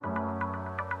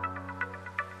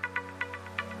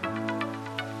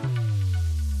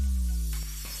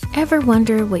Ever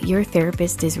wonder what your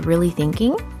therapist is really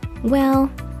thinking?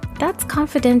 Well, that's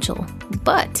confidential.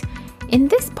 But in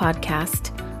this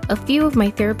podcast, a few of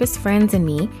my therapist friends and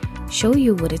me show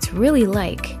you what it's really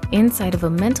like inside of a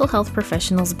mental health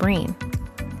professional's brain.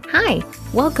 Hi,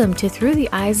 welcome to Through the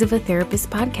Eyes of a Therapist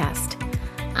podcast.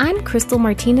 I'm Crystal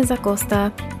Martinez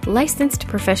Acosta, licensed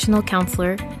professional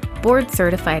counselor,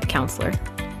 board-certified counselor.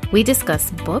 We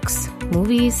discuss books,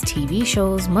 movies, TV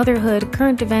shows, motherhood,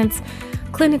 current events,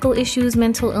 clinical issues,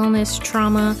 mental illness,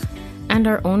 trauma, and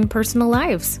our own personal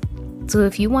lives. So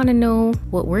if you want to know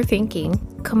what we're thinking,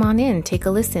 come on in, take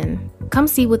a listen. Come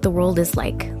see what the world is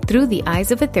like through the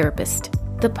eyes of a therapist.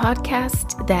 The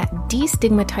podcast that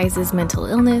destigmatizes mental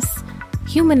illness,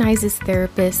 humanizes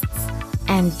therapists,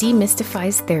 and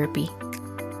demystifies therapy.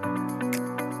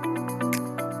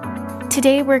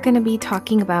 Today we're going to be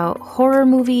talking about horror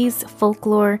movies,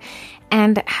 folklore,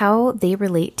 and how they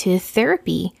relate to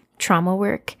therapy, trauma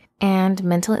work, and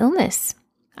mental illness.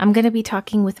 I'm going to be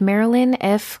talking with Marilyn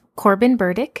F. Corbin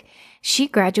Burdick. She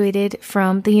graduated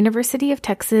from the University of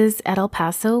Texas at El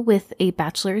Paso with a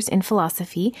bachelor's in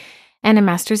philosophy and a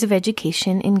master's of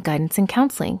education in guidance and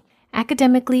counseling.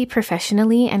 Academically,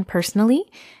 professionally, and personally,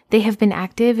 they have been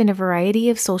active in a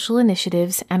variety of social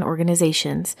initiatives and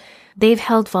organizations. They've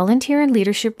held volunteer and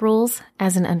leadership roles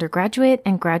as an undergraduate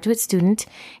and graduate student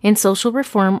in social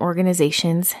reform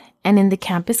organizations and in the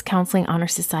Campus Counseling Honor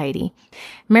Society.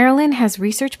 Marilyn has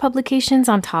research publications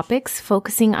on topics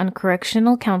focusing on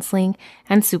correctional counseling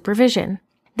and supervision.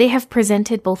 They have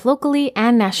presented both locally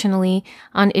and nationally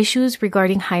on issues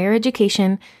regarding higher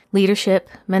education, leadership,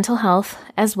 mental health,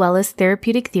 as well as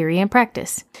therapeutic theory and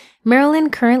practice. Marilyn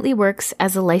currently works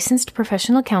as a licensed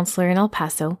professional counselor in El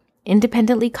Paso,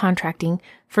 independently contracting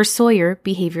for Sawyer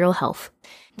Behavioral Health.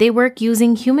 They work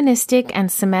using humanistic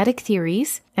and somatic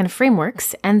theories and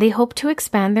frameworks, and they hope to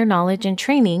expand their knowledge and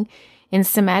training in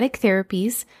somatic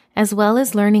therapies, as well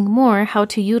as learning more how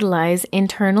to utilize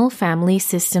internal family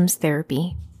systems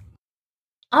therapy.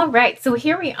 All right, so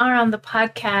here we are on the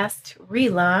podcast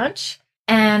relaunch,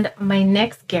 and my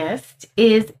next guest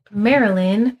is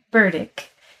Marilyn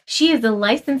Burdick. She is a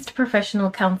licensed professional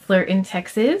counselor in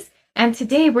Texas, and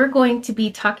today we're going to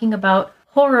be talking about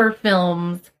horror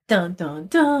films. Dun, dun,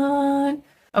 dun.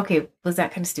 Okay, was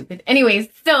that kind of stupid? Anyways,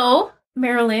 so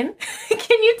Marilyn,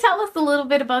 can you tell us a little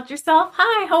bit about yourself?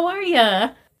 Hi, how are you?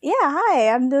 Yeah, hi,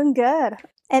 I'm doing good.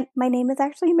 And my name is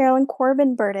actually Marilyn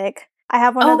Corbin Burdick. I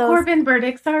have one of those. Corbin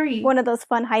Burdick, sorry. One of those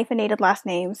fun hyphenated last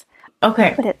names.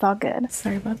 Okay. But it's all good.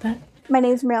 Sorry about that. My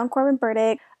name is Marilyn Corbin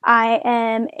Burdick. I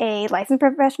am a licensed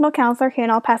professional counselor here in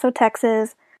El Paso,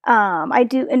 Texas. I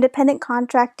do independent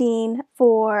contracting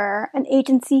for an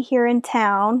agency here in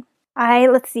town. I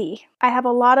have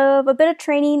a bit of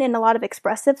training in a lot of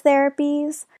expressive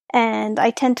therapies, and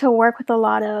I tend to work with a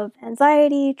lot of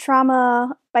anxiety,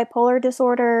 trauma, bipolar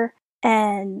disorder,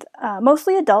 and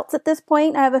mostly adults at this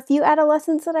point. I have a few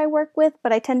adolescents that I work with,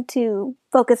 but I tend to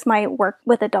focus my work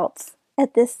with adults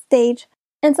at this stage.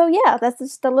 And so, yeah, that's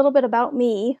just a little bit about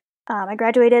me. I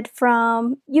graduated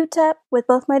from UTEP with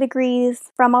both my degrees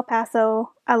from El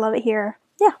Paso. I love it here.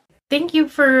 Yeah. Thank you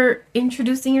for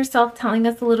introducing yourself, telling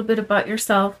us a little bit about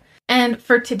yourself. And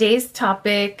for today's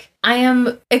topic, I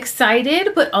am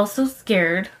excited, but also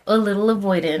scared, a little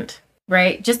avoidant,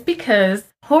 right? Just because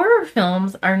horror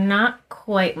films are not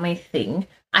quite my thing.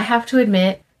 I have to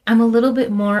admit, I'm a little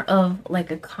bit more of like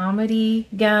a comedy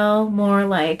gal, more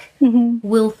like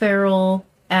Will Ferrell,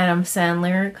 Adam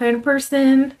Sandler kind of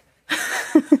person.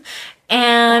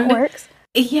 And that works.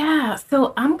 Yeah,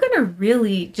 so I'm going to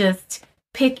really just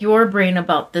pick your brain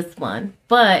about this one.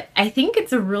 But I think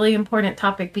it's a really important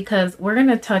topic because we're going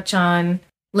to touch on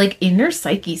like inner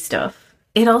psyche stuff.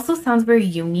 It also sounds very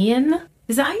Jungian.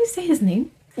 Is that how you say his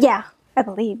name? Yeah, I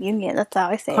believe Jungian. That's how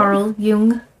I say Carl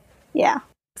Jung. Yeah.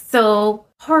 So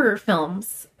horror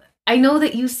films. I know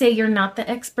that you say you're not the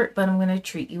expert, but I'm going to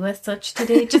treat you as such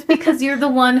today just because you're the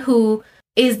one who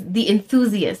is the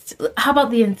enthusiast. How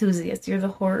about the enthusiast? You're the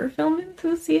horror film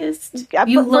enthusiast?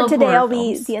 You love for today, I'll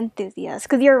be the enthusiast.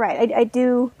 Because you're right. I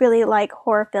do really like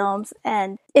horror films.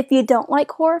 And if you don't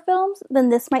like horror films, then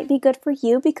this might be good for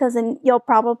you because then you're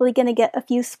probably going to get a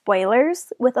few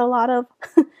spoilers with a lot of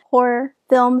horror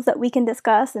films that we can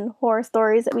discuss and horror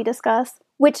stories that we discuss,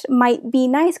 which might be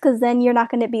nice because then you're not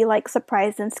going to be like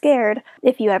surprised and scared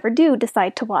if you ever do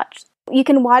decide to watch. You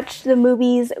can watch the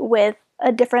movies with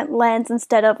a different lens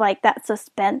instead of like that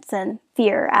suspense and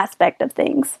fear aspect of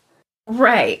things.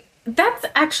 Right. That's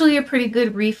actually a pretty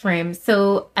good reframe.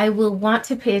 So I will want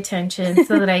to pay attention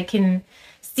so that I can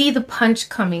see the punch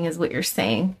coming is what you're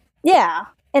saying. Yeah.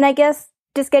 And I guess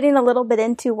just getting a little bit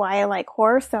into why I like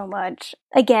horror so much.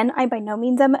 Again, I by no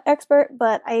means am an expert,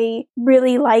 but I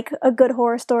really like a good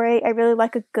horror story. I really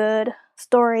like a good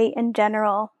story in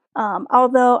general.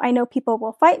 Although I know people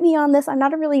will fight me on this, I'm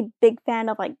not a really big fan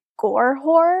of like gore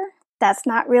horror. That's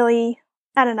not really,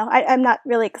 I don't know, I'm not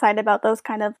really excited about those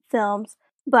kind of films.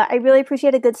 But I really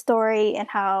appreciate a good story and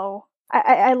how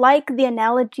I like the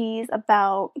analogies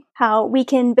about how we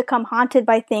can become haunted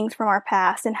by things from our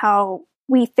past and how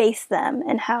we face them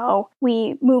and how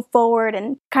we move forward,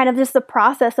 and kind of just the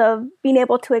process of being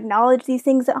able to acknowledge these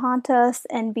things that haunt us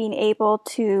and being able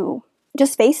to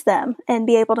just face them and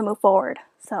be able to move forward.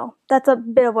 So that's a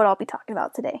bit of what I'll be talking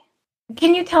about today.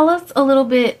 Can you tell us a little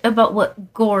bit about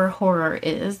what gore horror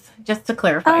is, just to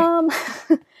clarify?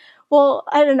 Well,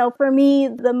 I don't know. For me,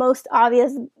 the most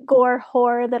obvious gore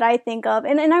horror that I think of,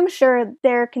 and I'm sure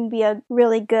there can be a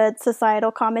really good societal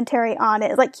commentary on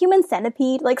it, is like Human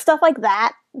Centipede, like stuff like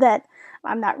that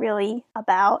I'm not really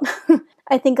about.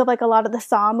 I think of like a lot of the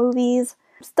Saw movies,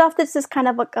 stuff that's just kind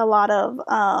of like a lot of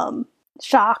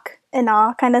shock and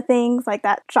awe kind of things, like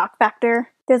that shock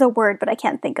factor. There's a word, but I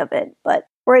can't think of it, but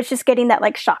where it's just getting that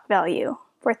like shock value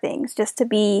for things just to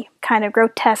be kind of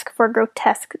grotesque for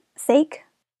grotesque sake.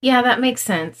 Yeah, that makes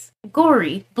sense.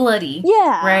 Gory, bloody.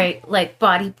 Yeah. Right? Like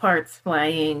body parts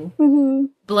flying,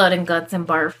 blood and guts and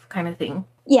barf kind of thing.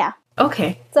 Yeah.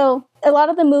 Okay. So a lot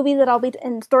of the movies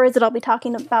and stories that I'll be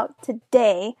talking about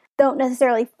today don't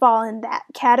necessarily fall in that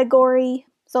category.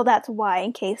 So that's why,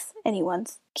 in case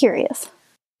anyone's curious.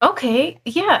 Okay.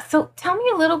 Yeah. So tell me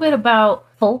a little bit about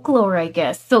folklore, I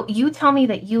guess. So you tell me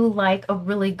that you like a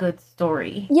really good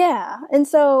story. Yeah. And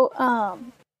so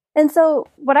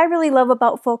what I really love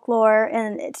about folklore,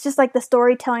 and it's just like the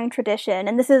storytelling tradition,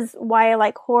 and this is why I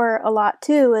like horror a lot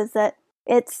too, is that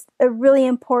it's a really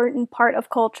important part of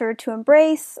culture to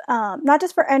embrace, not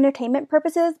just for entertainment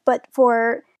purposes, but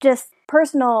for just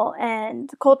personal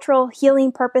and cultural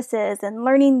healing purposes, and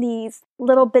learning these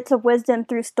little bits of wisdom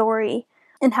through story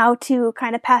and how to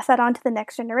kind of pass that on to the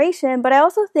next generation. But I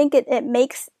also think it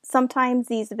makes sometimes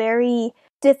these very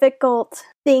difficult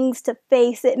things to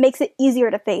face, it makes it easier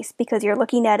to face because you're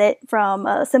looking at it from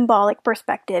a symbolic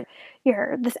perspective.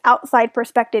 You're this outside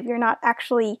perspective. You're not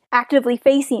actually actively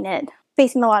facing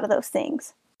a lot of those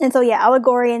things. And so, yeah,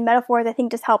 allegory and metaphors, I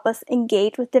think, just help us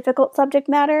engage with difficult subject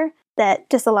matter that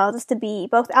just allows us to be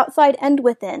both outside and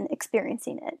within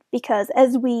experiencing it. Because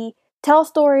as we tell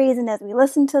stories and as we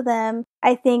listen to them,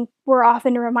 I think we're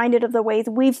often reminded of the ways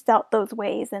we've felt those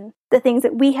ways and the things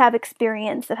that we have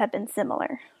experienced that have been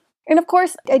similar. And of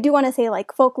course, I do want to say,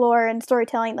 like, folklore and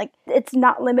storytelling, like, it's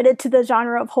not limited to the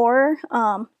genre of horror.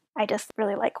 I just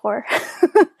really like horror.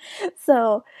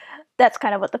 So that's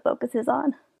kind of what the focus is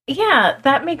on. Yeah,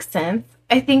 that makes sense.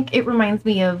 I think it reminds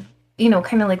me of,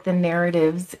 kind of like the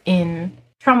narratives in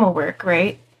trauma work,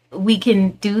 right? We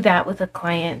can do that with a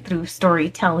client through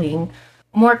storytelling.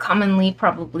 More commonly,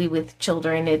 probably with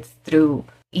children, it's through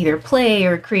either play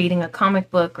or creating a comic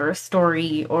book or a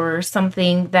story or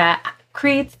something that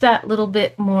creates that little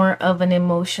bit more of an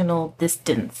emotional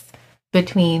distance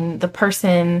between the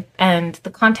person and the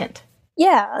content.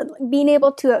 Yeah, being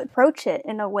able to approach it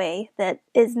in a way that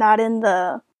is not in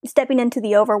the stepping into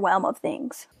the overwhelm of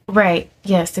things. Right.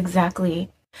 Yes, exactly.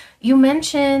 You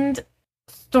mentioned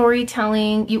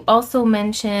storytelling. You also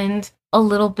mentioned a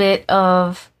little bit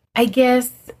of, I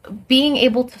guess, being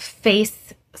able to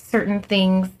face certain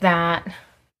things that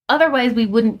otherwise we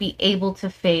wouldn't be able to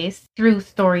face through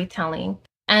storytelling.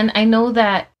 And I know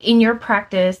that in your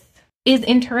practice, is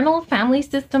internal family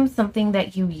systems something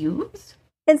that you use?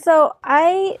 And so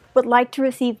I would like to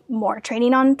receive more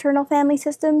training on internal family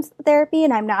systems therapy,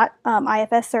 and I'm not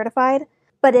IFS certified,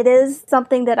 but it is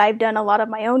something that I've done a lot of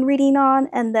my own reading on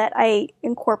and that I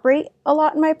incorporate a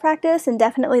lot in my practice, and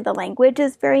definitely the language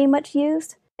is very much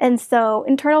used. And so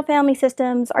internal family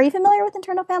systems, are you familiar with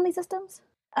internal family systems?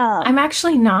 I'm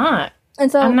actually not.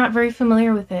 And so I'm not very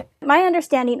familiar with it. My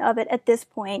understanding of it at this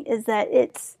point is that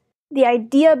the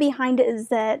idea behind it is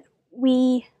that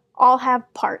we all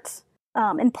have parts.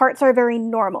 And parts are very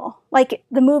normal. Like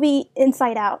the movie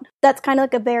Inside Out, that's kind of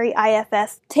like a very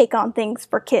IFS take on things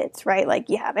for kids, right? Like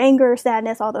you have anger,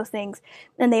 sadness, all those things,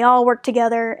 and they all work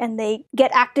together and they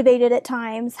get activated at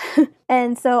times.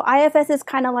 And so IFS is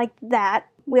kind of like that.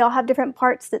 We all have different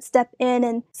parts that step in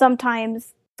and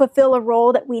sometimes fulfill a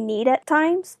role that we need at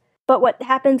times. But what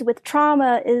happens with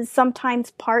trauma is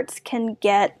sometimes parts can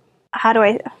get, how do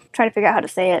I try to figure out how to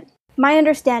say it? My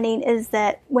understanding is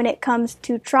that when it comes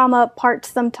to trauma, parts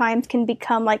sometimes can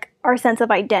become like our sense of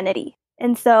identity.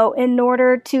 And so in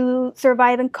order to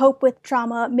survive and cope with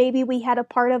trauma, maybe we had a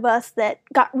part of us that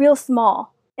got real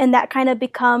small And that kind of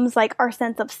becomes like our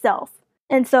sense of self.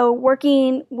 And so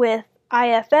working with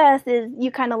IFS is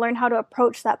you kind of learn how to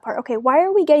approach that part. Okay, why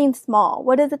are we getting small?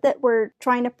 What is it that we're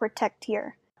trying to protect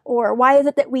here? Or why is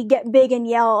it that we get big and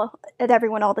yell at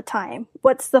everyone all the time?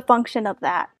 What's the function of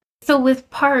that? So with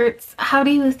parts, how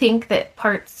do you think that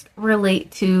parts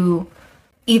relate to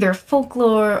either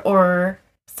folklore or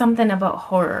something about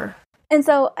horror? And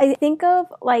so I think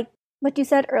of like what you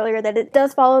said earlier, that it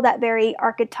does follow that very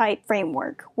archetype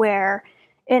framework where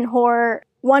in horror,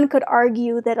 one could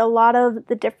argue that a lot of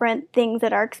the different things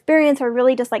that are experienced are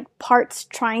really just like parts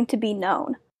trying to be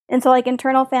known. And so like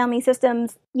internal family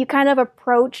systems, you kind of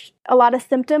approach a lot of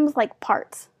symptoms like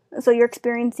parts. So you're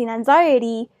experiencing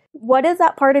anxiety. What is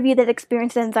that part of you that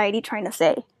experienced anxiety trying to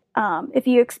say? If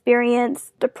you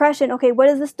experience depression, okay, what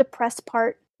is this depressed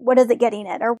part? What is it getting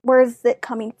at? Or where is it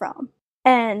coming from?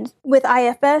 And with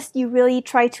IFS, you really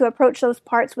try to approach those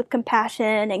parts with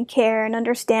compassion and care and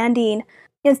understanding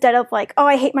instead of like, oh,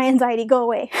 I hate my anxiety, go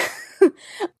away.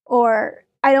 Or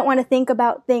I don't want to think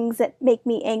about things that make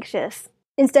me anxious.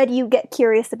 Instead, you get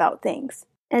curious about things.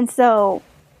 And so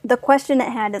the question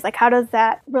at hand is like, how does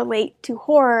that relate to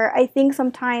horror? I think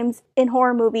sometimes in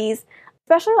horror movies,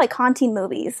 especially like haunting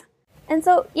movies. And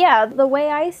so, yeah, the way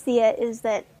I see it is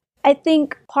that I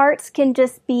think parts can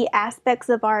just be aspects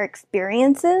of our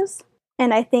experiences.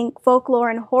 And I think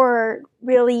folklore and horror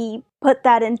really put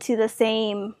that into the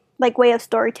same like way of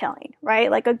storytelling,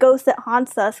 right? Like a ghost that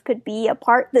haunts us could be a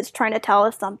part that's trying to tell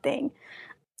us something.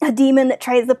 A demon that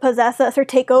tries to possess us or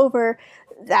take over,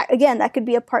 that could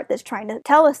be a part that's trying to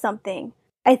tell us something.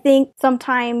 I think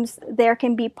sometimes there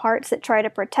can be parts that try to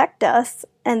protect us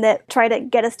and that try to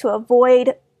get us to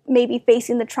avoid maybe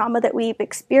facing the trauma that we've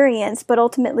experienced, but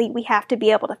ultimately we have to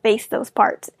be able to face those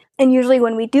parts. And usually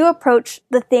when we do approach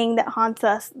the thing that haunts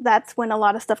us, that's when a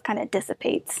lot of stuff kind of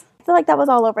dissipates. I feel like that was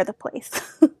all over the place.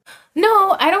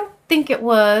 No, I don't think it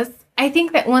was. I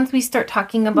think that once we start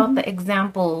talking about the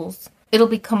examples, it'll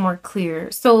become more clear.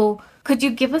 So could you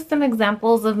give us some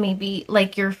examples of maybe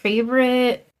like your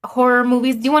favorite horror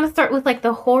movies? Do you want to start with like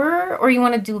the horror or you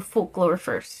want to do folklore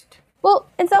first? Well,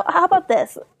 and so how about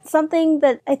this? Something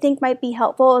that I think might be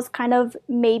helpful is kind of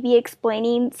maybe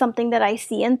explaining something that I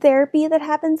see in therapy that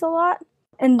happens a lot.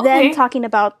 And then talking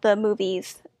about the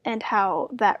movies and how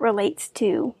that relates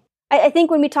to... I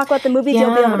think when we talk about the movies,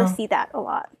 you'll be able to see that a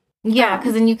lot. Yeah,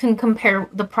 because then you can compare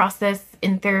the process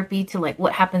in therapy to like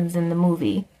what happens in the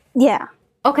movie. Yeah.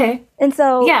 Okay. And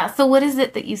so... Yeah, so what is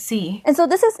it that you see? And so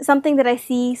this is something that I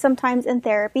see sometimes in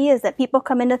therapy, is that people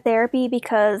come into therapy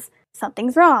because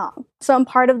something's wrong. Some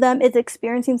part of them is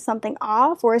experiencing something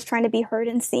off or is trying to be heard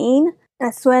and seen.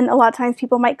 That's when a lot of times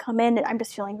people might come in and I'm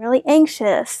just feeling really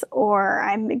anxious, or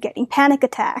I'm getting panic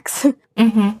attacks,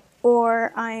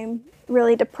 or I'm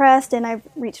really depressed and I've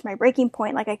reached my breaking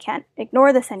point, like I can't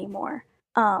ignore this anymore.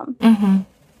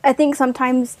 I think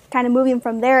sometimes kind of moving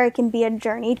from there, it can be a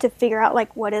journey to figure out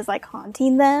like what is like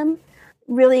haunting them,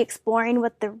 really exploring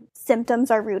what the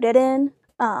symptoms are rooted in.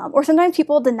 Or sometimes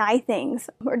people deny things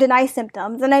or deny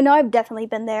symptoms. And I know I've definitely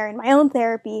been there in my own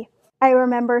therapy. I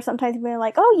remember sometimes being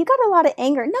like, oh, you got a lot of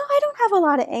anger. No, I don't have a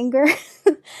lot of anger.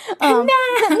 I'm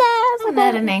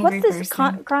not an angry What's this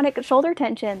person. Chronic shoulder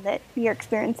tension that you're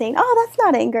experiencing? Oh, that's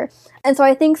not anger. And so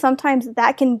I think sometimes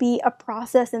that can be a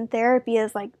process in therapy,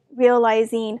 is like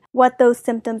realizing what those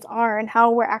symptoms are and how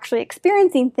we're actually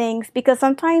experiencing things, because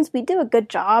sometimes we do a good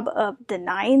job of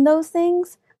denying those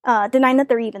things, denying that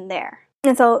they're even there.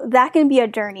 And so that can be a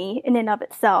journey in and of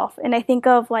itself. And I think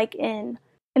of like in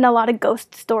a lot of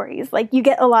ghost stories, like you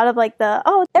get a lot of like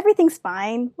oh, everything's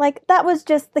fine. Like that was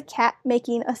just the cat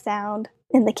making a sound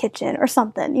in the kitchen or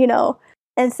something, you know?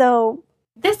 And so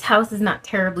this house is not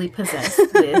terribly possessed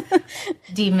with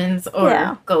demons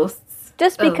or ghosts.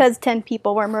 Just because 10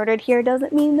 people were murdered here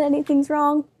doesn't mean that anything's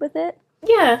wrong with it.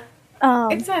 Yeah,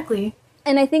 exactly.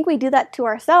 And I think we do that to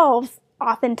ourselves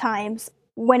oftentimes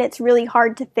when it's really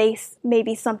hard to face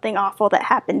maybe something awful that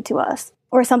happened to us,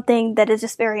 or something that is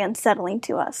just very unsettling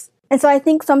to us. And so I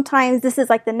think sometimes this is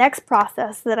like the next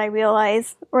process that I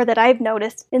realize, or that I've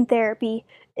noticed in therapy,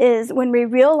 is when we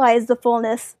realize the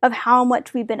fullness of how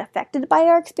much we've been affected by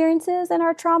our experiences and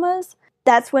our traumas,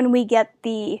 that's when we get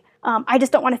the, I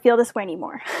just don't want to feel this way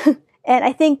anymore. And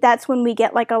I think that's when we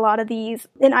get like a lot of these,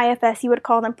 in IFS, you would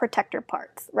call them protector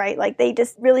parts, right? Like they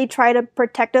just really try to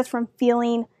protect us from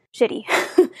feeling shitty,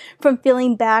 from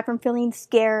feeling bad, from feeling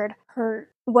scared, hurt,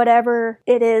 whatever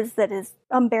it is that is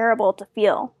unbearable to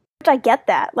feel. Which I get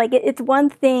that. Like it's one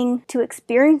thing to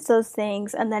experience those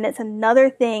things, and then it's another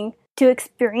thing to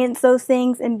experience those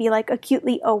things and be like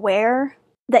acutely aware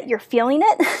that you're feeling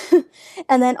it.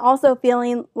 And then also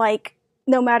feeling like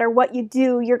no matter what you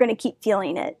do, you're going to keep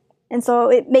feeling it. And so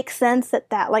it makes sense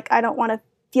that like, I don't want to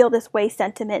feel this way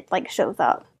sentiment like shows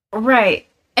up. Right.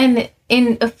 And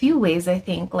in a few ways, I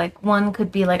think, like, one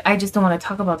could be like, I just don't want to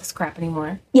talk about this crap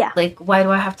anymore. Yeah. Like, why do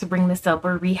I have to bring this up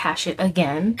or rehash it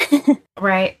again?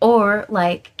 Right? Or,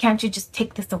 like, can't you just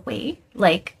take this away?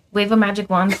 Like, wave a magic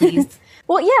wand, please.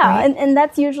 Well, yeah. Right? And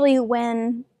that's usually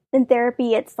when in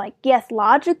therapy, it's like, yes,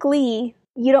 logically,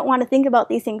 you don't want to think about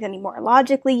these things anymore.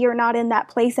 Logically, you're not in that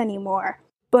place anymore.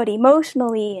 But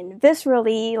emotionally and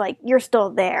viscerally, like, you're still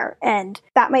there. And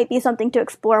that might be something to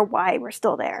explore why we're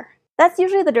still there. That's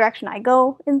usually the direction I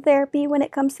go in therapy when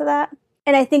it comes to that.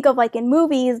 And I think of, like, in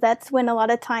movies, that's when a lot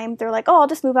of times they're like, oh, I'll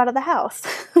just move out of the house.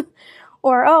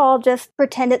 Or, oh, I'll just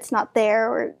pretend it's not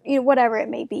there, or, you know, whatever it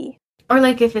may be. Or,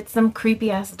 like, if it's some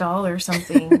creepy-ass doll or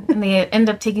something, and they end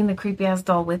up taking the creepy-ass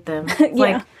doll with them. It's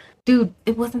like, dude,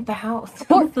 it wasn't the house. It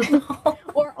was the doll.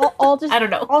 Or I'll just, I don't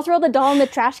know. I'll throw the doll in the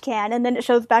trash can, and then it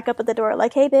shows back up at the door,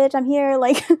 like, hey, bitch, I'm here.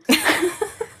 Like,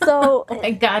 so. Oh,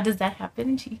 my God, does that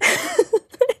happen? Jeez.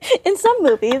 In some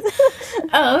movies.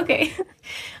 Oh, okay.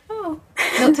 Oh,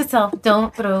 note to self: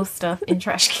 don't throw stuff in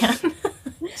trash can.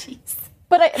 Jeez.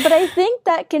 But I think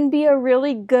that can be a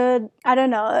really good, I don't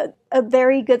know, a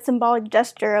very good symbolic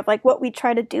gesture of, like, what we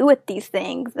try to do with these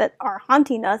things that are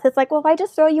haunting us. It's like, well, if I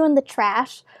just throw you in the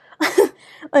trash,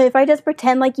 if I just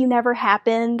pretend like you never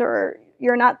happened or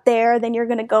you're not there, then you're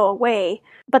going to go away.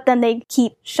 But then they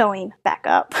keep showing back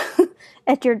up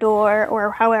at your door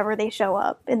or however they show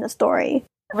up in the story.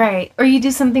 Right. Or you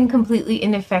do something completely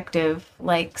ineffective,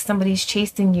 like somebody's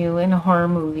chasing you in a horror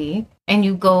movie, and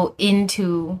you go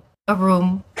into a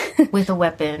room with a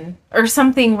weapon or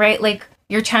something, right? Like,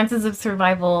 your chances of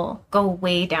survival go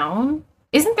way down.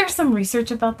 Isn't there some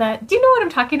research about that? Do you know what I'm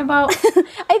talking about?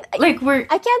 I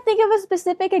can't think of a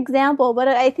specific example, but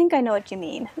I think I know what you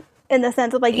mean. In the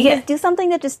sense of, like, you just do something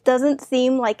that just doesn't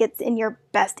seem like it's in your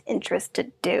best interest to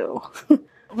do.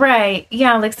 Right.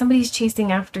 Yeah, like somebody's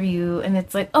chasing after you, and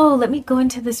it's like, oh, let me go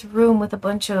into this room with a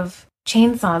bunch of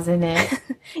chainsaws in it.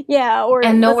 Yeah, or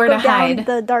and nowhere let's to go down hide.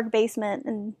 the dark basement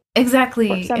and exactly.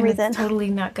 For some and reason. It's totally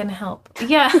not going to help.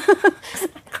 Yeah.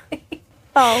 Exactly.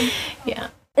 Yeah.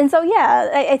 And so, yeah,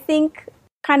 I think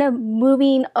kind of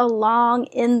moving along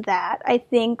in that, I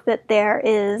think that there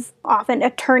is often a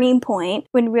turning point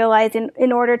when realizing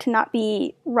in order to not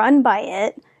be run by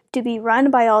it, to be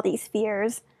run by all these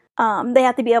fears, they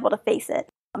have to be able to face it.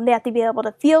 They have to be able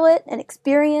to feel it and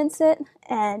experience it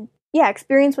and,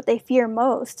 experience what they fear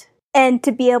most. And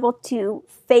to be able to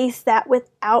face that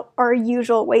without our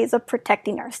usual ways of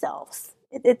protecting ourselves.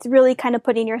 It's really kind of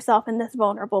putting yourself in this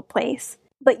vulnerable place.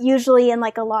 But usually in,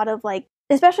 like, a lot of, like,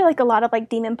 especially, like, a lot of, like,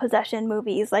 demon possession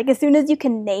movies, like, as soon as you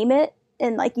can name it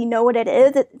and, like, you know what it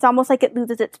is, it's almost like it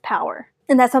loses its power.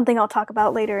 And that's something I'll talk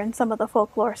about later in some of the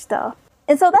folklore stuff.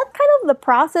 And so that's kind of the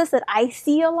process that I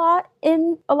see a lot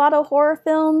in a lot of horror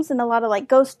films and a lot of, like,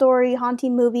 ghost story,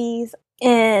 haunting movies,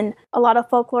 and a lot of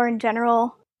folklore in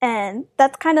general. And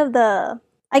that's kind of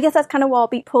I guess that's kind of where I'll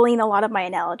be pulling a lot of my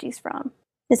analogies from,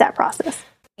 is that process.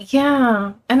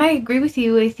 Yeah, and I agree with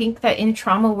you. I think that in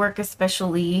trauma work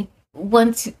especially,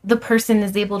 once the person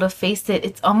is able to face it,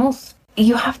 it's almost,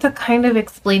 you have to kind of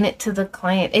explain it to the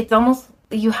client. It's almost,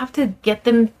 you have to get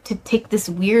them to take this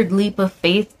weird leap of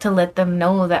faith to let them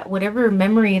know that whatever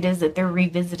memory it is that they're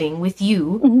revisiting with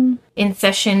you in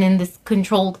session, in this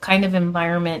controlled kind of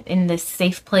environment, in this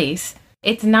safe place,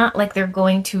 it's not like they're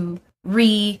going to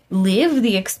relive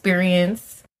the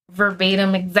experience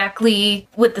verbatim exactly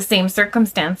with the same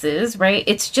circumstances, right?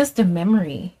 It's just a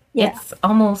memory. Yeah. It's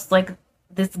almost like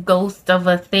this ghost of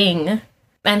a thing.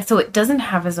 And so it doesn't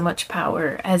have as much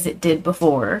power as it did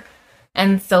before.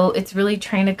 And so it's really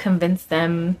trying to convince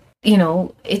them, you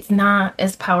know, it's not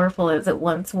as powerful as it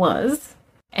once was.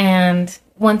 And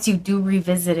once you do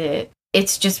revisit it,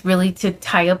 it's just really to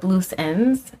tie up loose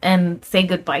ends and say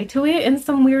goodbye to it in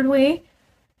some weird way.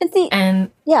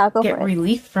 And get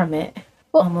relief from it,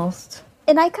 almost.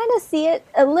 And I kind of see it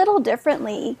a little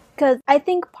differently, because I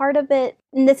think part of it,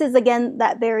 and this is, again,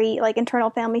 that very, like, internal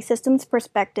family systems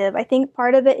perspective, I think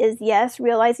part of it is, yes,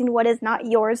 realizing what is not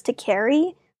yours to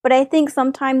carry. But I think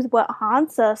sometimes what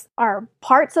haunts us are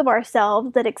parts of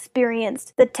ourselves that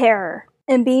experienced the terror,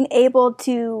 and being able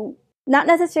to not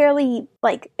necessarily,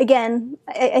 like, again,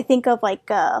 I think of, like,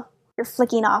 you're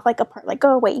flicking off, like, a part, like,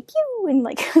 go away, pew, and,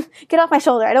 like, get off my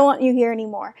shoulder, I don't want you here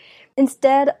anymore.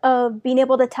 Instead of being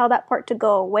able to tell that part to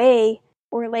go away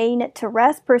or laying it to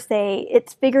rest, per se,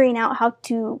 it's figuring out how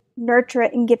to nurture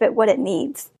it and give it what it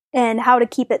needs, and how to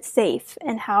keep it safe,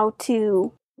 and how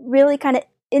to really kind of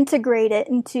integrate it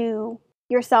into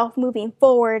yourself moving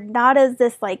forward, not as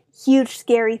this like huge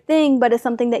scary thing, but as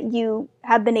something that you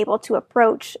have been able to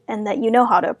approach and that you know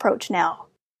how to approach now.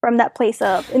 From that place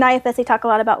of, in IFS they talk a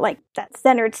lot about like that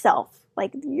centered self.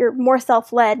 Like you're more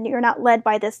self-led and you're not led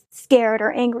by this scared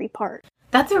or angry part.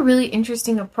 That's a really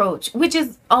interesting approach, which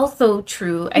is also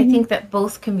true. I think that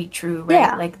both can be true, right?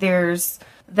 Yeah. Like there's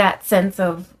that sense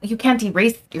of you can't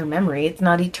erase your memory. It's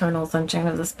not eternal sunshine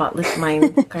of the spotless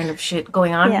mind kind of shit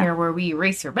going on here where we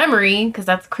erase your memory because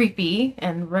that's creepy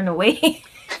and run away,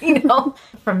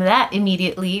 from that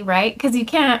immediately, right? Because you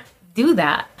can't do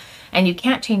that. And you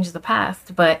can't change the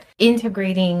past, but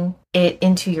integrating it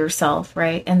into yourself,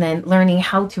 right? And then learning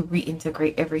how to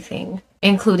reintegrate everything,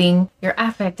 including your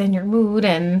affect and your mood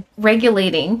and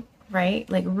regulating, right?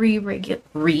 Like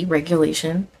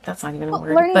re-regulation. That's not even a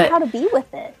word. Learning how to be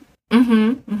with it.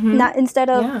 Not instead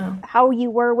of how you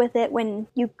were with it when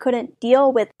you couldn't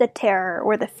deal with the terror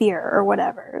or the fear or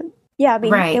whatever. Yeah,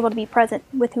 being able to be present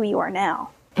with who you are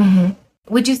now.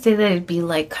 Would you say that it'd be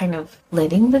like kind of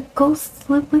letting the ghosts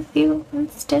live with you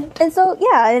instead? And so,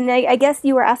 and I guess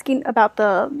you were asking about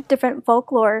the different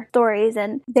folklore stories,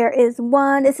 and there is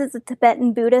one, this is a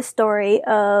Tibetan Buddhist story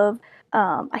of,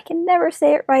 I can never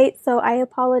say it right, so I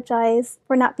apologize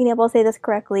for not being able to say this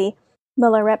correctly,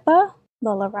 Milarepa?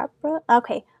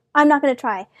 Okay, I'm not going to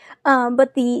try.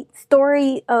 But the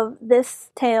story of this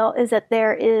tale is that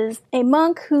there is a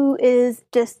monk who is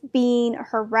just being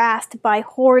harassed by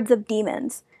hordes of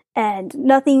demons, and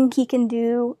nothing he can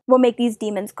do will make these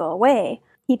demons go away.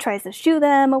 He tries to shoo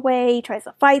them away, he tries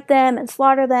to fight them and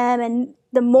slaughter them, and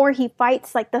the more he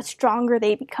fights, like the stronger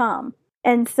they become.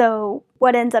 And so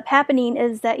what ends up happening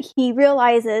is that he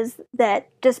realizes that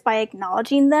just by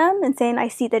acknowledging them and saying, I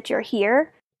see that you're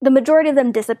here, the majority of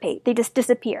them dissipate. They just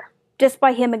disappear, just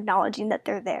by him acknowledging that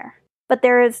they're there. But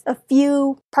there is a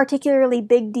few particularly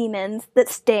big demons that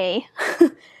stay.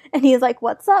 And he's like,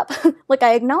 what's up? Like,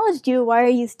 I acknowledged you. Why are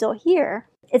you still here?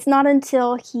 It's not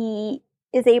until he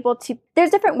is able to... There's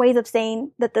different ways of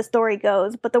saying that the story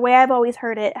goes, but the way I've always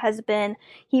heard it has been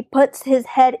he puts his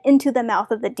head into the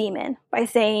mouth of the demon by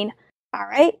saying, all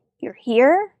right, you're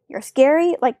here. You're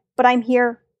scary. Like, but I'm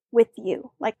here with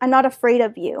you. Like, I'm not afraid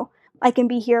of you. I can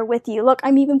be here with you. Look,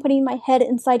 I'm even putting my head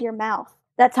inside your mouth.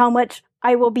 That's how much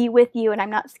I will be with you and I'm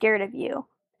not scared of you.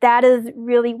 That is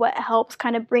really what helps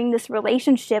kind of bring this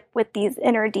relationship with these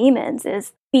inner demons,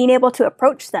 is being able to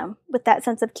approach them with that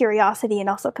sense of curiosity and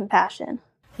also compassion.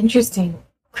 Interesting.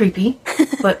 Creepy.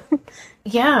 But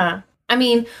yeah. I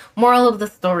mean, moral of the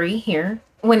story here,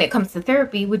 when it comes to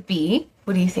therapy, would be,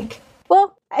 what do you think?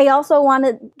 Well, I also want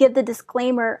to give the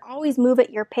disclaimer, always move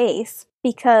at your pace.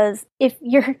 Because if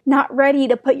you're not ready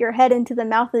to put your head into the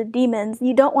mouth of the demons,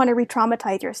 you don't want to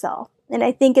re-traumatize yourself. And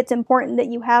I think it's important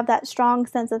that you have that strong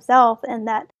sense of self and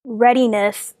that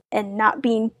readiness and not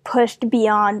being pushed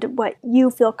beyond what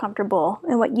you feel comfortable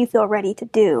and what you feel ready to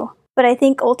do. But I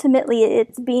think ultimately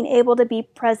it's being able to be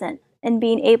present and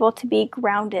being able to be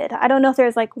grounded. I don't know if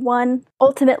there's like one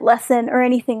ultimate lesson or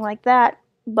anything like that,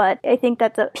 but I think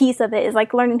that's a piece of it, is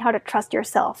like learning how to trust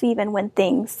yourself even when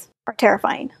things are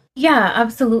terrifying. Yeah,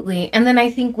 absolutely. And then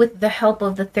I think with the help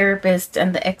of the therapist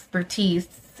and the expertise,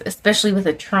 especially with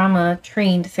a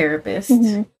trauma-trained therapist,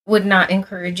 would not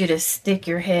encourage you to stick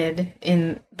your head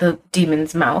in the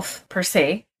demon's mouth, per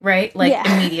se, right? Like,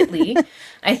 immediately.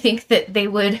 I think that they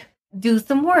would do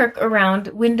some work around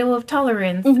window of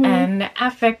tolerance and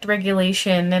affect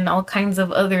regulation and all kinds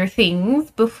of other things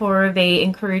before they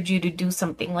encourage you to do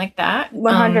something like that.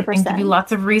 100%. And give you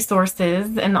lots of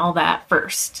resources and all that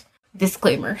first.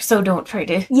 Disclaimer. So don't try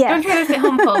to sit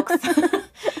home, folks,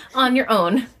 on your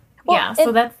own. Well,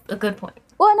 so that's a good point.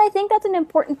 Well, and I think that's an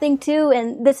important thing too,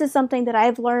 and this is something that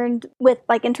I've learned with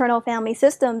like internal family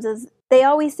systems, is they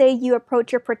always say you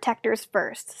approach your protectors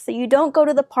first. So you don't go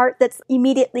to the part that's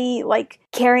immediately like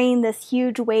carrying this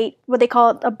huge weight, what they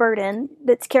call it a burden,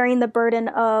 that's carrying the burden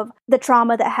of the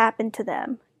trauma that happened to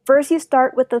them. First, you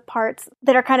start with the parts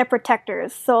that are kind of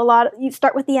protectors. So you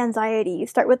start with the anxiety, you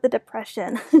start with the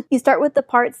depression, you start with the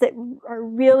parts that are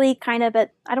really kind of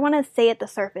at, I don't want to say at the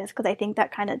surface because I think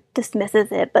that kind of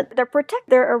dismisses it, but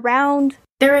they're around.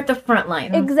 They're at the front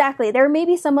line. Exactly. There may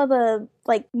be some of the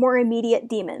like more immediate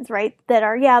demons, right? That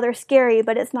are, they're scary,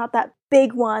 but it's not that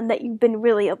big one that you've been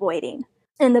really avoiding.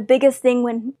 And the biggest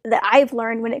thing that I've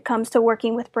learned when it comes to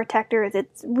working with protectors,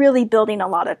 it's really building a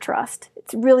lot of trust.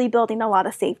 It's really building a lot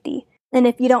of safety. And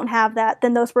if you don't have that,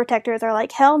 then those protectors are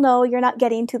like, hell no, you're not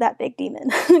getting to that big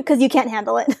demon because you can't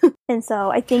handle it. And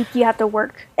so I think you have to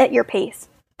work at your pace.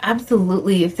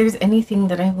 Absolutely. If there's anything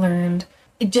that I've learned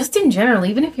just in general,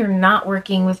 even if you're not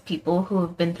working with people who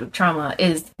have been through trauma,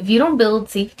 is if you don't build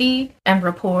safety and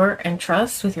rapport and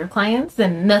trust with your clients,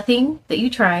 then nothing that you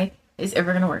try is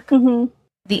ever going to work. Mm-hmm.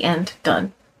 The end.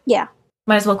 Done. Yeah.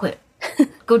 Might as well quit.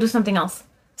 Go do something else.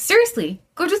 Seriously,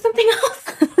 go do something else.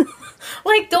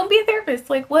 Like, don't be a therapist.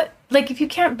 Like, what? Like, if you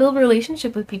can't build a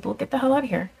relationship with people, get the hell out of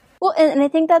here. Well, and I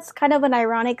think that's kind of an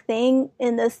ironic thing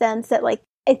in the sense that, like,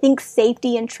 I think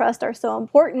safety and trust are so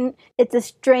important. It's a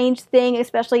strange thing,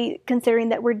 especially considering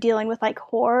that we're dealing with, like,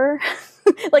 horror.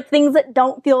 Like, things that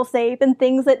don't feel safe and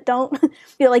things that don't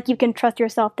feel like you can trust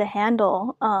yourself to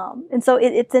handle. And so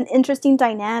it's an interesting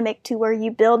dynamic to where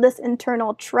you build this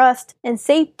internal trust and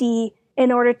safety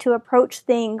in order to approach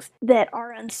things that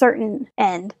are uncertain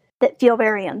and that feel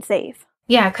very unsafe.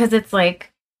 Yeah, because it's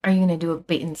like, are you going to do a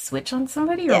bait and switch on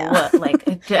somebody or what?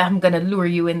 Like, I'm going to lure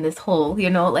you in this hole,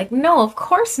 you know? Like, no, of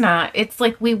course not. It's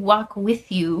like we walk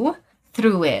with you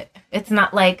through it. It's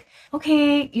not like,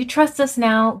 okay, you trust us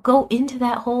now. Go into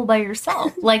that hole by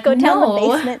yourself. Like, go down the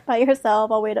basement by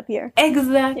yourself. I'll wait up here.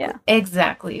 Exactly. Yeah.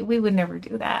 Exactly. We would never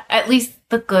do that. At least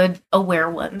the good, aware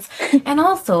ones. And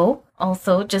also,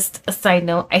 just a side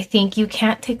note, I think you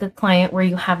can't take a client where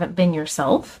you haven't been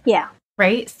yourself. Yeah.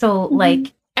 Right? So,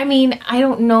 like, I mean, I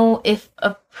don't know if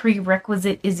a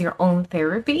prerequisite is your own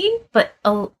therapy, but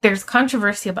there's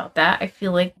controversy about that. I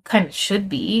feel like kind of should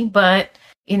be, but,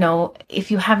 you know,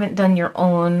 if you haven't done your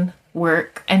own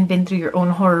work and been through your own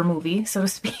horror movie, so to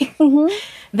speak,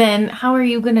 then how are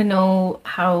you going to know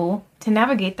how to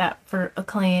navigate that for a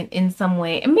client in some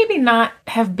way? And maybe not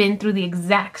have been through the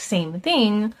exact same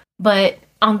thing, but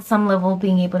on some level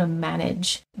being able to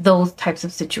manage those types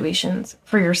of situations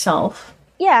for yourself.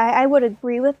 Yeah, I would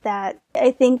agree with that.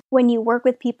 I think when you work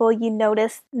with people, you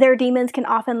notice their demons can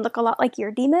often look a lot like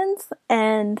your demons,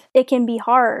 and it can be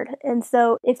hard. And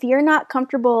so if you're not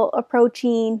comfortable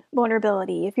approaching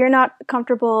vulnerability, if you're not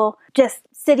comfortable just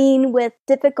sitting with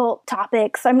difficult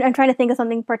topics, I'm trying to think of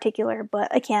something particular,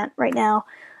 but I can't right now.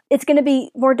 It's going to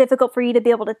be more difficult for you to be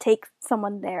able to take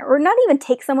someone there, or not even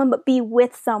take someone, but be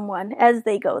with someone as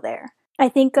they go there.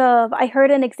 I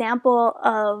heard an example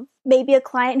of maybe a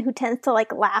client who tends to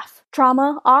like laugh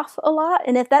trauma off a lot.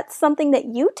 And if that's something that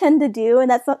you tend to do, and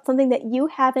that's not something that you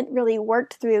haven't really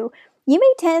worked through, you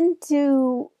may tend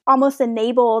to almost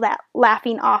enable that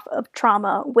laughing off of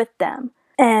trauma with them.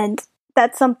 And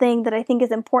that's something that I think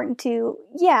is important to,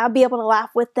 be able to laugh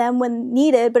with them when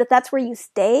needed. But if that's where you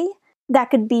stay,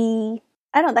 that could be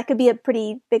a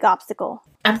pretty big obstacle.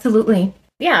 Absolutely.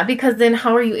 Yeah, because then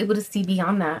how are you able to see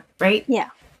beyond that, right? Yeah.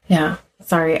 Yeah.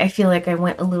 Sorry, I feel like I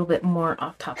went a little bit more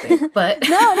off topic, but...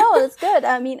 No, it's good.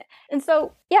 I mean, and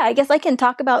so, I guess I can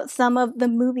talk about some of the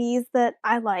movies that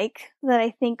I like, that I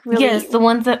think really... Yes, the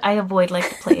ones that I avoid like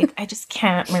the plague. I just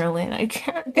can't, Marilyn. I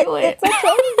can't do it.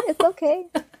 It's okay.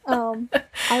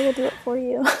 I will do it for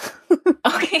you.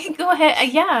 Okay, go ahead.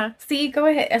 Yeah, see, go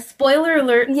ahead. A spoiler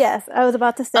alert. Yes, I was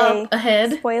about to say...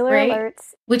 ahead. Spoiler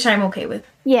alerts. Which I'm okay with.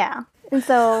 Yeah. And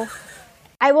so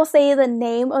I will say the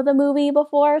name of the movie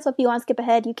before, so if you want to skip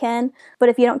ahead, you can. But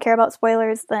if you don't care about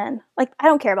spoilers, then, I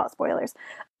don't care about spoilers,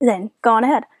 then go on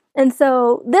ahead. And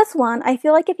so this one, I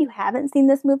feel like if you haven't seen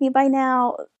this movie by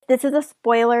now, this is a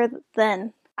spoiler,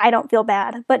 then I don't feel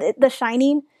bad. But The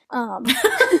Shining,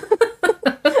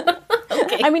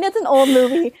 Okay. I mean, it's an old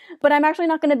movie, but I'm actually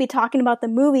not going to be talking about the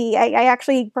movie. I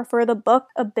actually prefer the book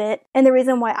a bit. And the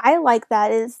reason why I like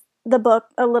that is the book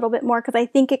a little bit more because I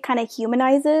think it kind of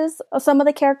humanizes some of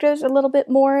the characters a little bit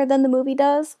more than the movie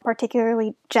does,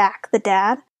 particularly Jack, the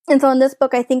dad. And so in this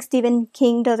book, I think Stephen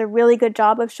King does a really good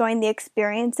job of showing the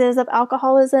experiences of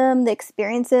alcoholism, the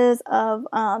experiences of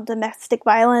domestic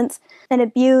violence and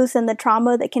abuse, and the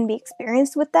trauma that can be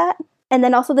experienced with that. And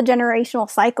then also the generational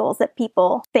cycles that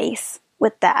people face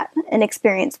with that and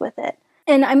experience with it.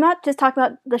 And I'm not just talking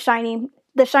about The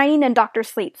Shining and Doctor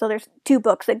Sleep. So there's two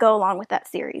books that go along with that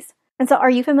series. And so are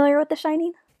you familiar with The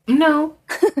Shining? No,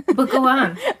 but go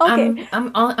on. Okay.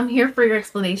 I'm here for your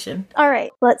explanation. All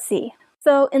right, let's see.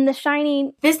 So in The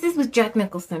Shining... This is with Jack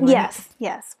Nicholson, right?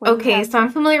 Yes. Okay, so I'm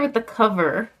familiar with the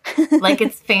cover. Like,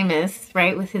 it's famous,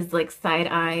 right? With his, side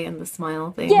eye and the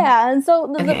smile thing. Yeah, and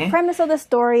so the premise of the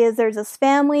story is there's this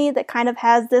family that kind of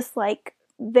has this,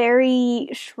 very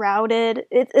shrouded...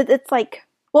 It's like...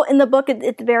 Well, in the book,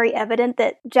 it's very evident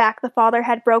that Jack, the father,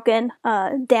 had broken,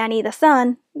 Danny, the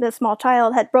son, the small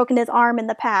child, had broken his arm in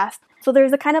the past. So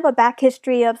there's a kind of a back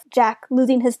history of Jack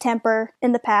losing his temper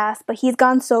in the past, but he's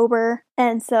gone sober.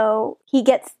 And so he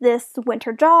gets this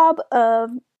winter job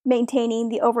of maintaining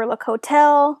the Overlook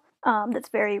Hotel. that's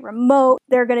very remote.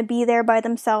 They're going to be there by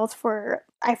themselves for,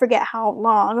 I forget how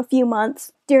long, a few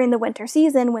months during the winter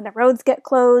season when the roads get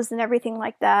closed and everything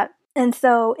like that. And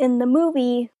so in the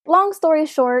movie, long story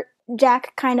short,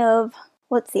 Jack kind of,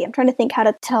 let's see, I'm trying to think how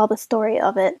to tell the story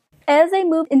of it. As they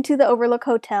move into the Overlook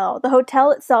Hotel, the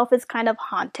hotel itself is kind of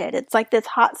haunted. It's like this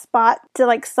hot spot to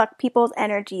like suck people's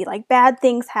energy. Like bad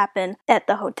things happen at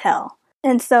the hotel.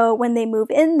 And so when they move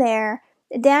in there,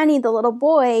 Danny, the little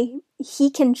boy, he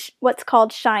can what's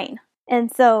called shine.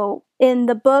 And so in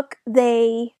the book,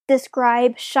 they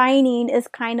describe shining as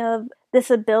kind of this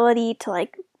ability to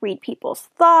like read people's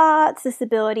thoughts, this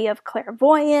ability of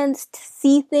clairvoyance, to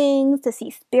see things, to see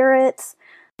spirits.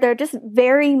 They're just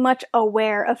very much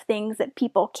aware of things that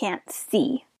people can't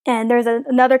see. And there's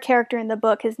another character in the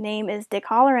book, his name is Dick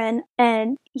Halloran,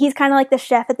 and he's kind of like the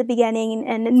chef at the beginning,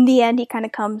 and in the end he kind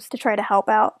of comes to try to help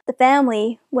out the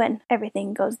family when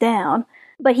everything goes down.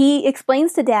 But he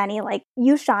explains to Danny, like,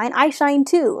 you shine, I shine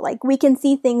too. Like, we can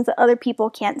see things that other people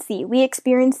can't see. We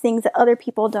experience things that other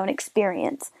people don't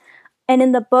experience. And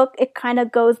in the book, it kind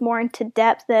of goes more into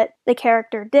depth that the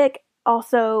character Dick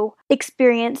also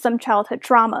experienced some childhood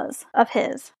traumas of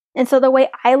his. And so the way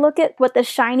I look at what The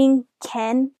Shining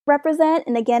can represent,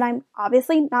 and again, I'm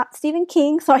obviously not Stephen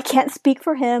King, so I can't speak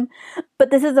for him,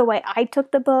 but this is the way I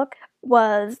took the book,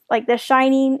 was like The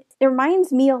Shining, it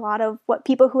reminds me a lot of what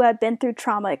people who have been through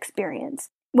trauma experience.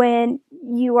 When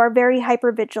you are very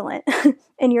hypervigilant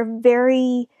and you're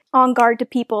very on guard to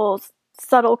people's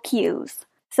subtle cues.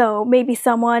 So maybe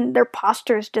someone, their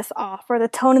posture is just off, or the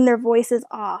tone in their voice is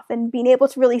off, and being able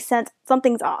to really sense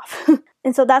something's off.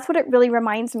 And so that's what it really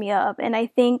reminds me of. And I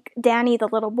think Danny, the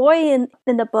little boy in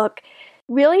the book,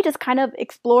 really just kind of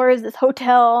explores this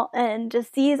hotel and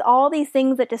just sees all these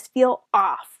things that just feel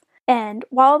off. And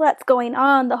while that's going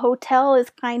on, the hotel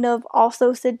is kind of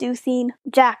also seducing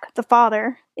Jack, the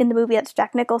father, in the movie, that's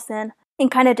Jack Nicholson, and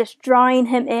kind of just drawing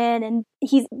him in, and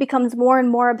he becomes more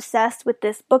and more obsessed with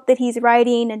this book that he's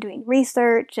writing and doing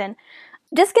research, and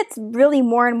just gets really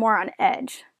more and more on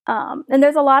edge. And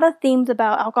there's a lot of themes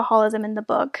about alcoholism in the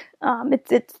book.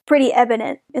 It's pretty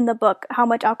evident in the book how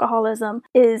much alcoholism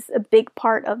is a big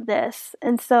part of this.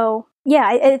 And so, yeah,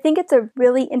 I think it's a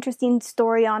really interesting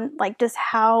story on like just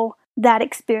how that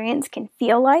experience can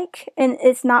feel like. And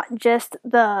it's not just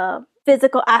the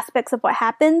physical aspects of what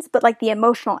happens, but like the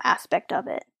emotional aspect of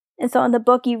it. And so in the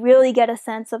book, you really get a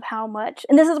sense of how much,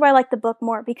 and this is why I like the book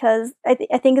more, because I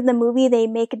think in the movie, they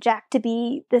make Jack to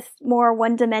be this more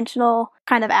one-dimensional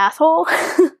kind of asshole,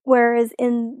 whereas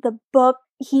in the book,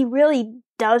 he really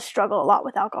does struggle a lot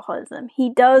with alcoholism. He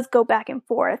does go back and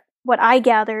forth. What I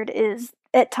gathered is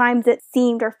at times it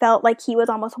seemed or felt like he was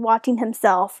almost watching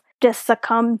himself just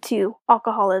succumb to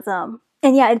alcoholism.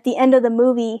 And yeah, at the end of the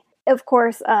movie, of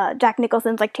course, Jack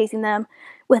Nicholson's like chasing them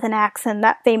with an axe and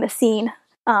that famous scene.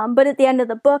 But at the end of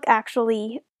the book,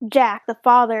 actually, Jack, the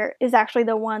father, is actually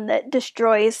the one that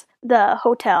destroys the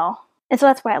hotel. And so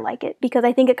that's why I like it, because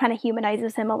I think it kind of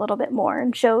humanizes him a little bit more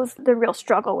and shows the real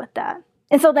struggle with that.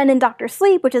 And so then in Dr.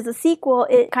 Sleep, which is a sequel,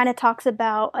 it kind of talks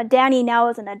about Danny now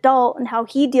as an adult and how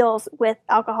he deals with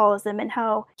alcoholism and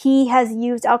how he has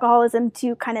used alcoholism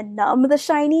to kind of numb the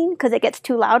shining because it gets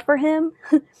too loud for him.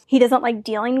 He doesn't like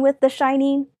dealing with the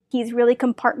shining. He's really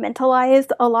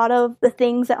compartmentalized a lot of the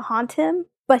things that haunt him,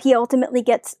 but he ultimately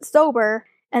gets sober,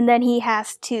 and then he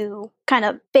has to kind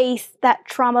of face that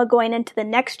trauma going into the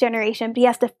next generation, but he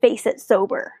has to face it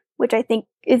sober, which I think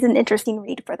is an interesting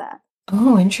read for that.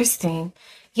 Oh, interesting.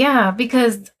 Yeah,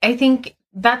 because I think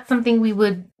that's something we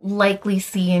would likely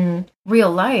see in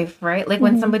real life, right? Like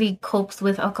when somebody copes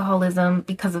with alcoholism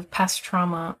because of past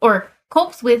trauma, or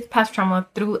copes with past trauma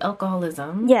through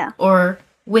alcoholism. Yeah. Or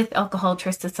with alcohol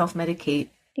tries to self-medicate.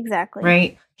 Exactly.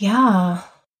 Right? Yeah.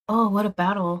 Oh, what a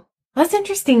battle. That's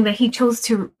interesting that he chose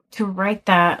to write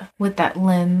that with that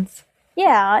lens.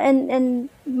 Yeah, and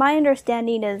my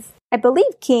understanding is, I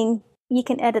believe King, you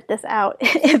can edit this out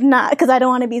if not, because I don't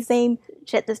want to be saying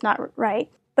shit that's not right.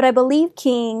 But I believe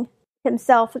King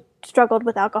himself struggled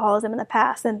with alcoholism in the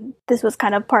past, and this was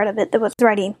kind of part of it that was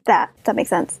writing that. Does that make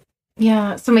sense?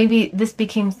 Yeah, so maybe this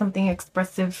became something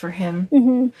expressive for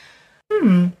him.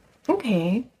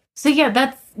 Okay. So yeah,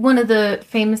 that's one of the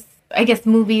famous, I guess,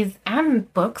 movies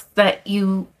and books that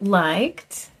you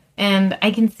liked. And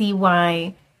I can see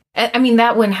why. I mean,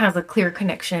 that one has a clear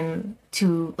connection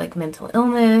to like mental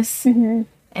illness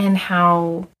and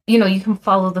how, you can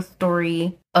follow the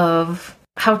story of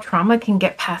how trauma can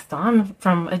get passed on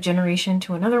from a generation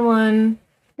to another one.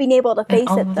 Being able to face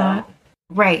it, though. That.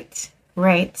 Right.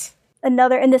 And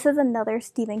this is another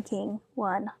Stephen King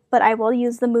one, but I will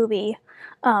use the movie.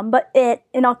 And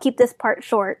I'll keep this part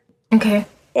short. Okay.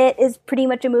 It is pretty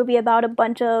much a movie about a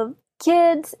bunch of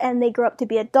kids and they grow up to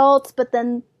be adults, but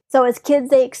then, so as kids,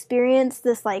 they experience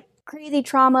this like crazy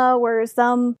trauma where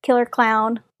some killer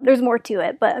clown, there's more to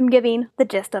it, but I'm giving the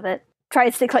gist of it,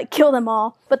 tries to like kill them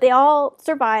all, but they all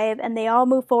survive and they all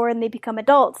move forward and they become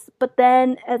adults. But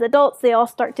then as adults, they all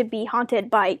start to be haunted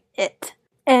by it.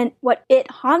 And what it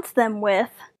haunts them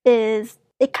with is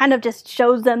it kind of just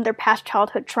shows them their past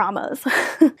childhood traumas.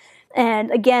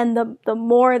 And again, the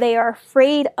more they are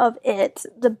afraid of it,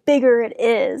 the bigger it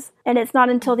is. And it's not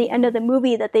until the end of the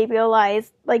movie that they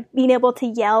realize, like, being able to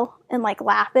yell and, like,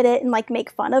 laugh at it and, like,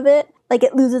 make fun of it, like,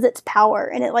 it loses its power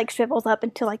and it, like, shrivels up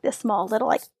into, like, this small little,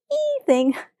 like, ee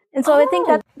thing. And so I think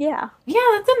that, yeah. Yeah,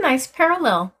 that's a nice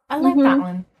parallel. I like that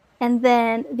one. And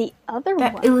then the other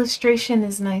one. That illustration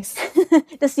is nice.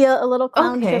 To see a little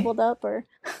clown shriveled up or...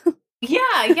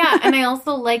 Yeah. And I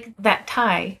also like that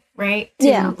tie, right?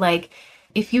 Yeah. Like,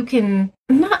 if you can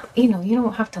not, you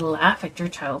don't have to laugh at your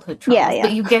childhood traumas,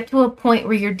 but you get to a point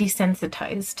where you're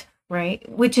desensitized, right?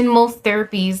 Which in most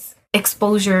therapies,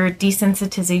 exposure,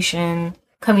 desensitization,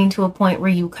 coming to a point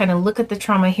where you kind of look at the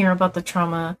trauma, hear about the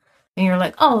trauma, and you're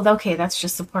like, oh, okay, that's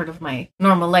just a part of my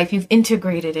normal life. You've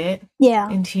integrated it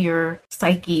into your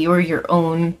psyche or your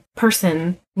own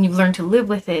person, and you've learned to live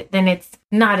with it, then it's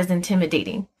not as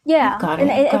intimidating. Yeah. Got it.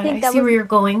 I see where you're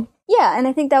going. Yeah, and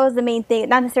I think that was the main thing.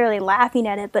 Not necessarily laughing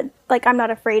at it, but like, I'm not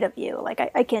afraid of you. Like,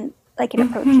 I can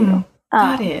approach you.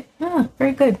 Got it.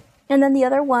 Very good. And then the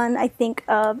other one I think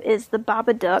of is the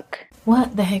Babadook.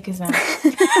 What the heck is that?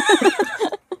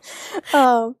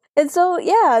 And so,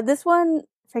 yeah, this one,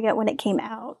 I forget when it came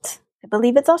out. I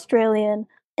believe it's Australian.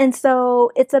 And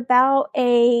so it's about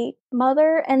a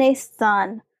mother and a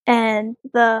son. And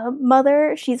the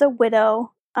mother, she's a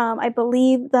widow. I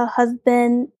believe the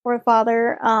husband or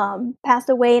father passed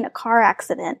away in a car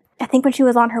accident, I think when she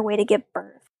was on her way to give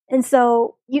birth. And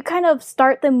so you kind of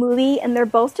start the movie and they're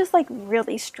both just like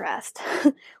really stressed.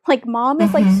 Like, mom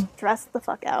is like stressed the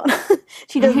fuck out.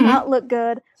 She does not look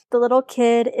good. The little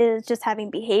kid is just having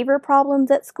behavior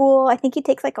problems at school. I think he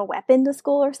takes like a weapon to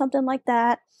school or something like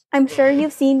that. I'm sure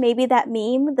you've seen maybe that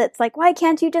meme that's like, why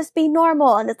can't you just be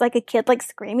normal? And it's like a kid like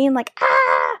screaming like,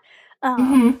 ah!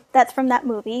 That's from that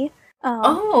movie.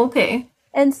 Okay.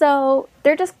 And so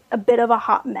they're just a bit of a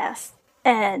hot mess.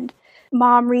 And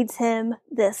mom reads him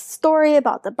this story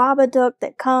about the Babadook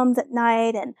that comes at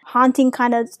night, and haunting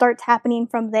kind of starts happening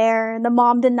from there. And the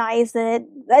mom denies it.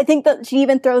 I think that she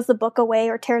even throws the book away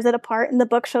or tears it apart, and the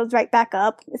book shows right back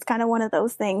up. It's kind of one of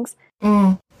those things.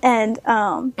 And,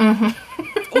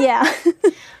 yeah.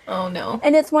 Oh, no.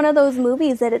 And it's one of those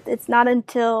movies that it's not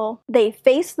until they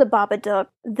face the Babadook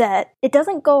that it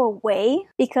doesn't go away,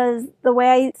 because the way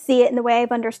I see it and the way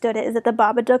I've understood it is that the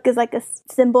Babadook is like a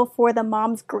symbol for the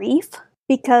mom's grief,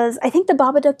 because I think the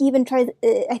Babadook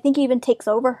even takes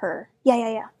over her.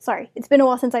 Yeah. Sorry. It's been a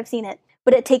while since I've seen it.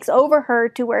 But it takes over her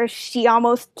to where she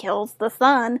almost kills the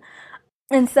son.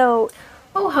 And so...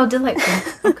 Oh, how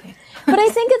delightful. Okay. But I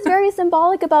think it's very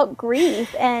symbolic about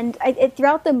grief. And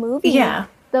throughout the movie... Yeah.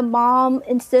 The mom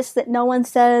insists that no one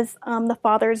says the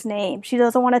father's name. She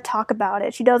doesn't want to talk about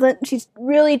it. She's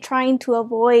really trying to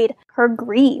avoid her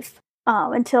grief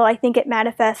until I think it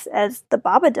manifests as the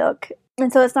Babadook.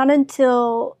 And so it's not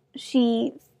until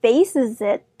she faces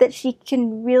it that she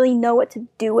can really know what to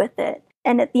do with it.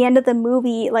 And at the end of the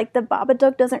movie, like, the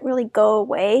Babadook doesn't really go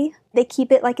away. They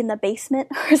keep it, like, in the basement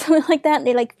or something like that, and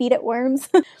they, like, feed it worms.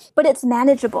 But it's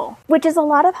manageable, which is a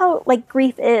lot of how, like,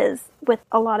 grief is with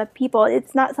a lot of people.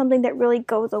 It's not something that really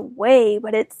goes away,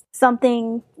 but it's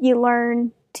something you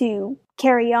learn to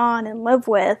carry on and live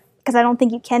with, because I don't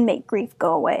think you can make grief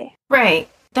go away. Right.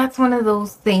 That's one of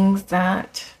those things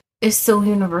that is so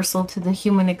universal to the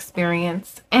human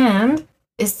experience, and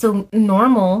is so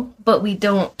normal, but we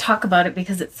don't talk about it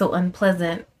because it's so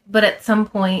unpleasant. But at some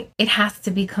point, it has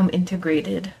to become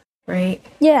integrated, right?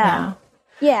 Yeah.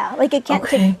 Like, it can't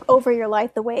take over your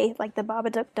life the way, like, the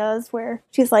Babadook does, where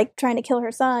she's, like, trying to kill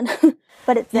her son.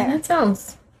 But it's there. Yeah, that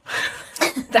sounds...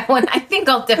 that one, I think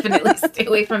I'll definitely stay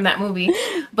away from that movie.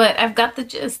 But I've got the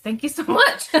gist. Thank you so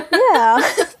much. Yeah.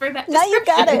 For that now you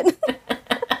got it.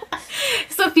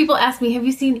 So if people ask me, have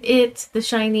you seen It, The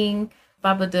Shining,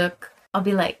 Babadook? I'll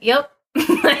be like, yep.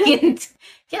 And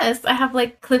yes, I have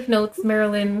like Cliff Notes,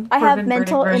 Marilyn. I have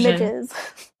mental images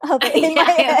of it in my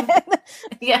head.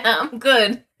 Yeah, I'm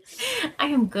good. I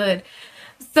am good.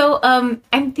 So I'm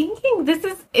thinking this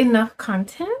is enough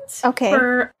content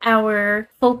for our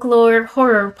folklore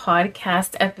horror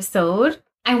podcast episode.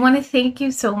 I want to thank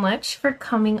you so much for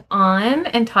coming on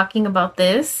and talking about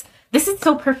this. This is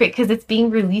so perfect because it's being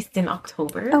released in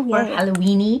October for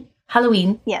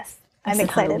Halloween. Yes. I'm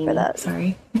excited for that.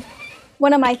 Sorry.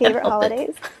 One of my favorite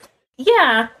holidays.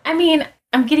 Yeah. I mean,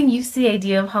 I'm getting used to the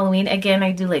idea of Halloween. Again,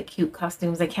 I do like cute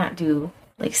costumes. I can't do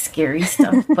like scary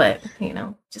stuff, but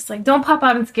just like don't pop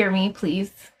out and scare me,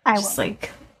 please. Just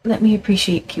like let me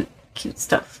appreciate cute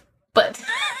stuff. But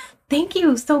thank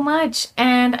you so much.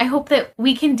 And I hope that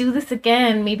we can do this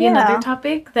again. Maybe another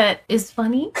topic that is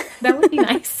funny. That would be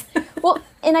nice. Well,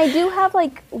 and I do have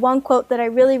like one quote that I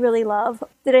really, really love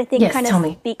that I think kind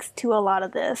of speaks to a lot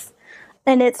of this.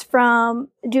 And it's from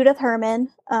Judith Herman,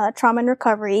 Trauma and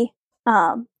Recovery.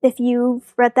 If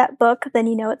you've read that book, then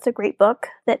you know it's a great book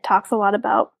that talks a lot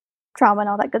about trauma and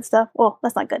all that good stuff. Well,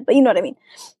 that's not good, but you know what I mean.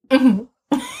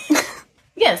 Mm-hmm.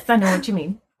 Yes, I know what you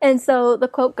mean. And so the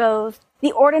quote goes,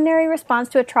 "The ordinary response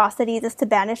to atrocities is to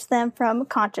banish them from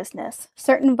consciousness.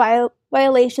 Certain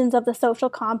violations of the social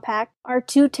compact are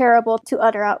too terrible to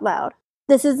utter out loud.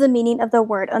 This is the meaning of the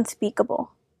word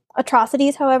unspeakable.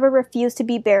 Atrocities, however, refuse to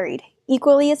be buried.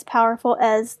 Equally as powerful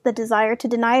as the desire to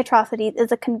deny atrocities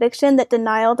is a conviction that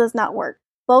denial does not work.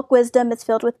 Folk wisdom is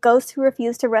filled with ghosts who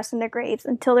refuse to rest in their graves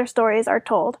until their stories are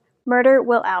told. Murder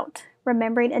will out.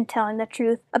 Remembering and telling the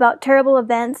truth about terrible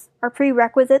events are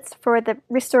prerequisites for the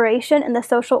restoration and the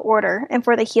social order and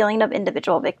for the healing of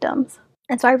individual victims."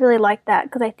 And so I really like that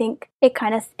because I think it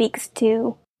kind of speaks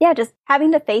to, just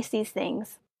having to face these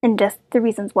things and just the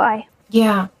reasons why.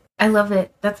 Yeah, I love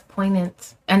it. That's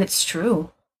poignant. And it's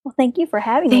true. Well, thank you for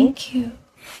having me. Thank you.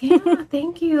 Yeah,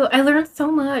 thank you. I learned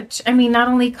so much. I mean, not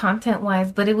only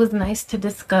content-wise, but it was nice to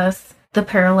discuss the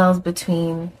parallels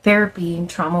between therapy and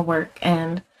trauma work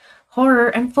and horror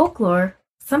and folklore.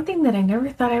 Something that I never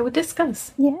thought I would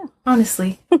discuss. Yeah.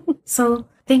 Honestly. So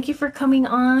thank you for coming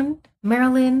on,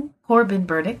 Marilyn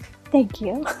Corbin-Burdick. Thank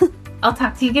you. I'll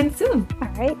talk to you again soon. All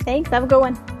right. Thanks. Have a good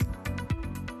one.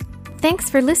 Thanks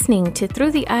for listening to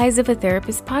Through the Eyes of a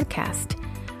Therapist podcast.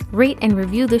 Rate and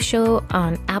review the show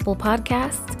on Apple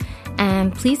Podcasts.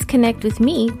 And please connect with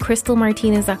me, Crystal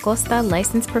Martinez Acosta,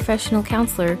 licensed professional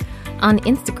counselor, on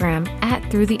Instagram at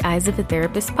Through the Eyes of a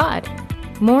Therapist pod.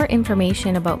 More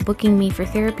information about booking me for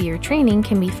therapy or training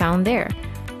can be found there.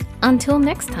 Until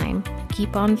next time,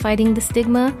 keep on fighting the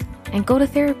stigma and go to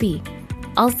therapy.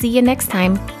 I'll see you next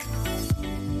time.